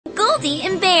Goldie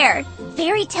and Bear,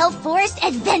 Fairy Tale Forest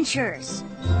Adventures.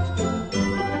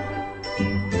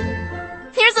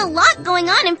 There's a lot going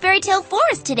on in Fairy Tale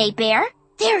Forest today, Bear.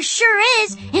 There sure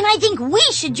is, and I think we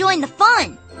should join the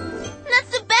fun.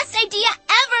 That's the best idea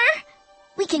ever!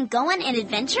 We can go on an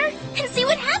adventure and see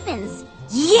what happens.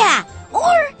 Yeah,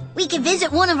 or we can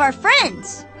visit one of our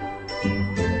friends.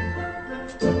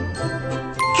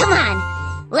 Come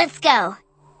on, let's go.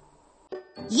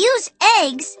 Use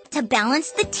eggs to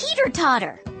balance the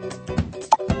teeter-totter.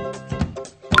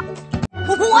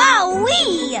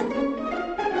 Wowee!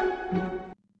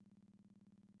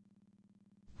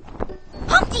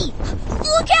 Humpty,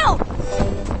 look out!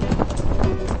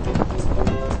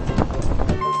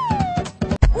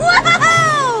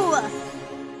 Whoa!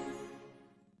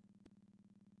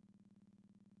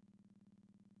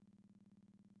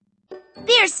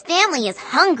 Bear's family is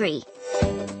hungry.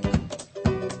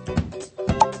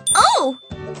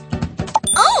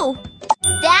 Oh,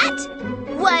 that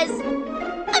was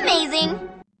amazing.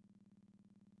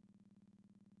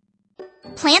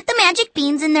 Plant the magic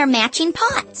beans in their matching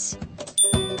pots.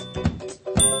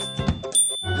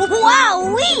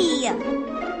 Wowee!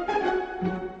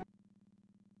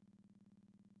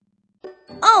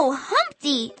 Oh,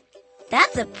 Humpty,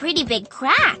 that's a pretty big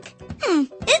crack.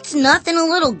 It's nothing a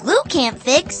little glue can't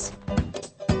fix.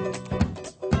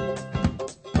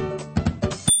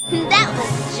 That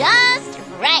was just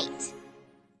right.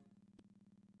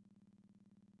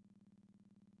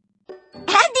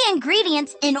 Add the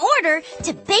ingredients in order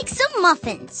to bake some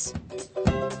muffins.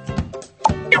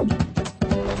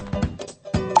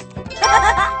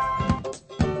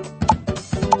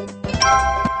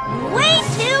 Way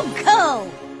to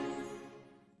go!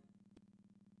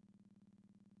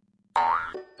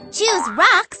 Choose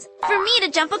rocks for me to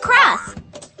jump across.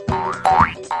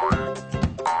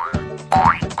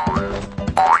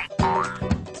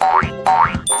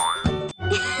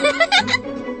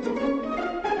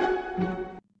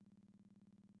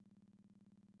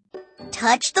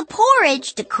 Touch the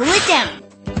porridge to cool it down.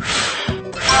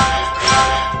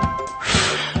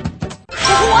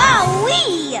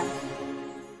 Wowee!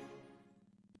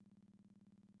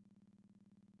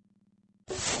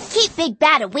 Keep Big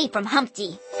Bad away from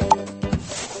Humpty.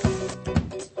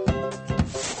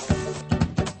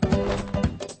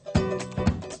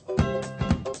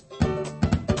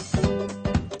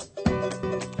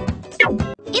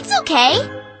 It's okay.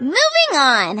 Moving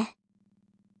on.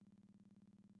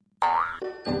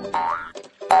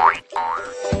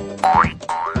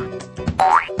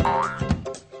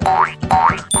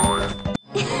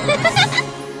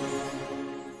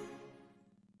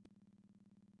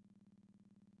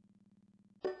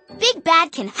 Big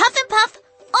Bad can huff and puff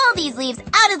all these leaves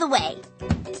out of the way.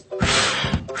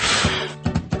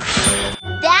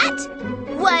 That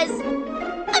was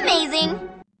amazing.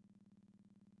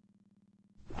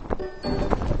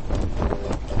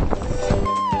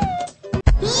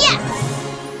 Yes!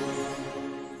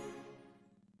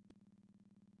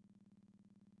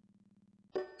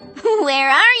 Where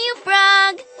are you,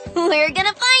 Frog? We're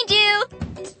gonna find you.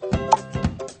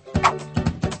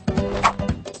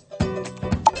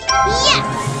 Yes!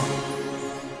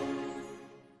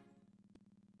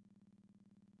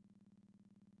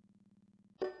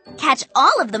 Catch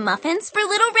all of the muffins for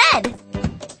Little Red.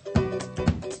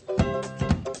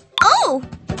 Oh!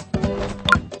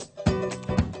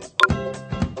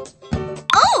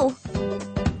 Oh!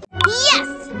 Yes!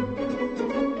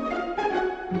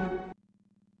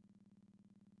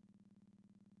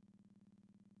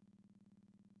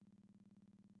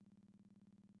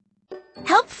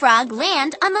 Help Frog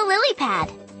land on the lily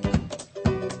pad.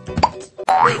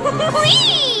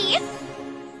 Whee!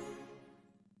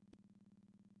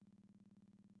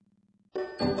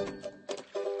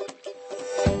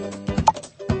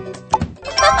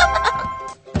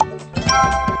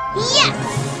 Yes!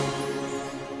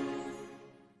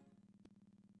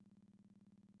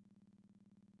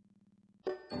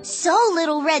 Sew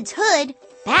Little Red's hood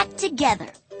back together.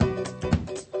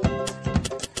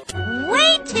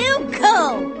 Way to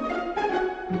go!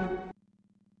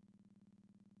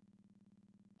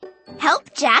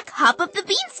 Help Jack hop up the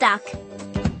beanstalk.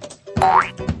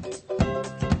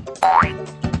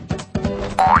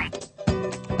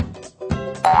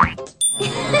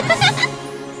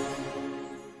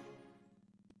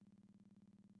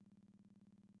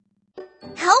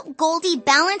 Help Goldie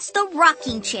balance the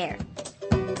rocking chair.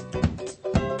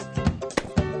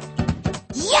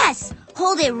 Yes!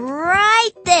 Hold it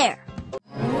right there.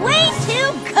 Way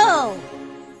to go!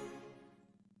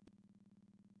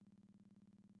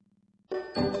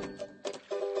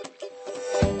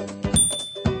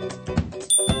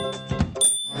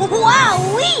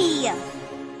 Wowee!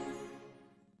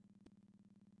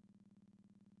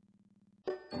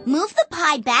 Move the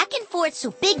pie back and forth so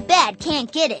Big Bad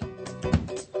can't get it.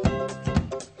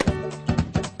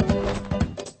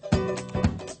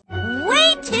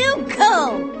 Way to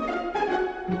go!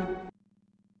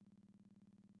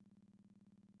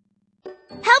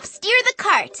 Help steer the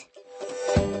cart.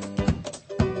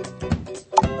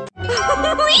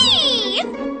 Whee!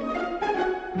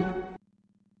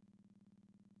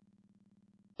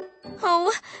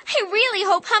 Oh, I really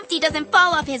hope Humpty doesn't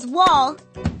fall off his wall.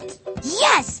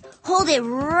 Yes! Hold it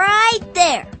right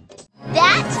there.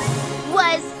 That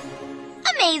was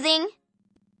amazing.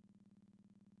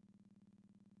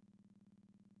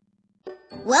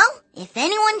 Well, if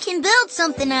anyone can build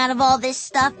something out of all this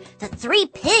stuff, the three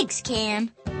pigs can.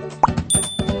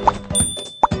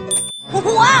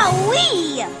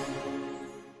 Wowee!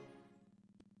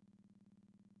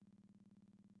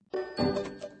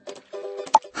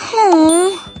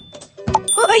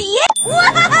 Oh, yeah!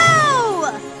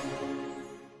 Whoa!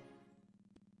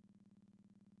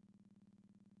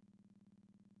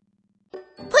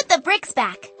 Put the bricks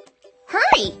back.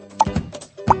 Hurry!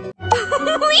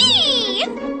 Whee!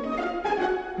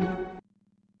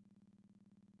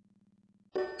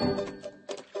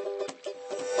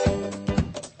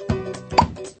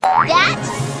 That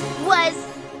was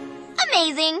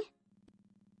amazing.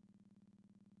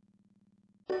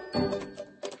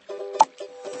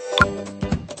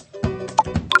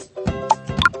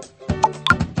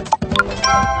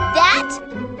 That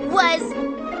was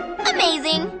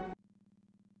amazing.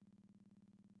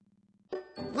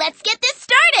 Let's get this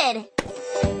started.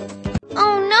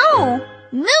 Oh no,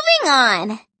 moving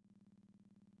on.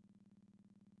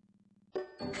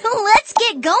 Let's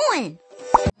get going.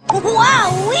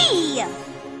 Wowee!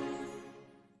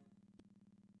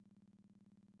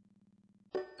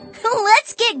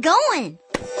 Let's get going.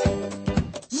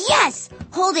 Yes,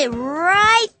 hold it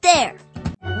right there.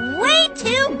 Way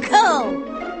to go.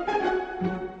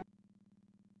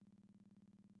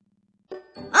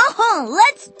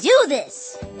 Let's do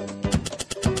this.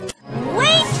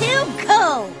 Way to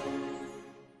go.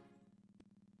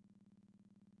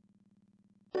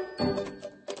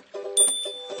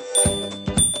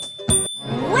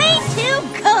 Way to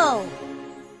go.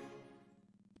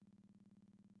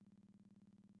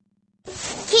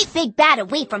 Keep Big Bad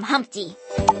away from Humpty.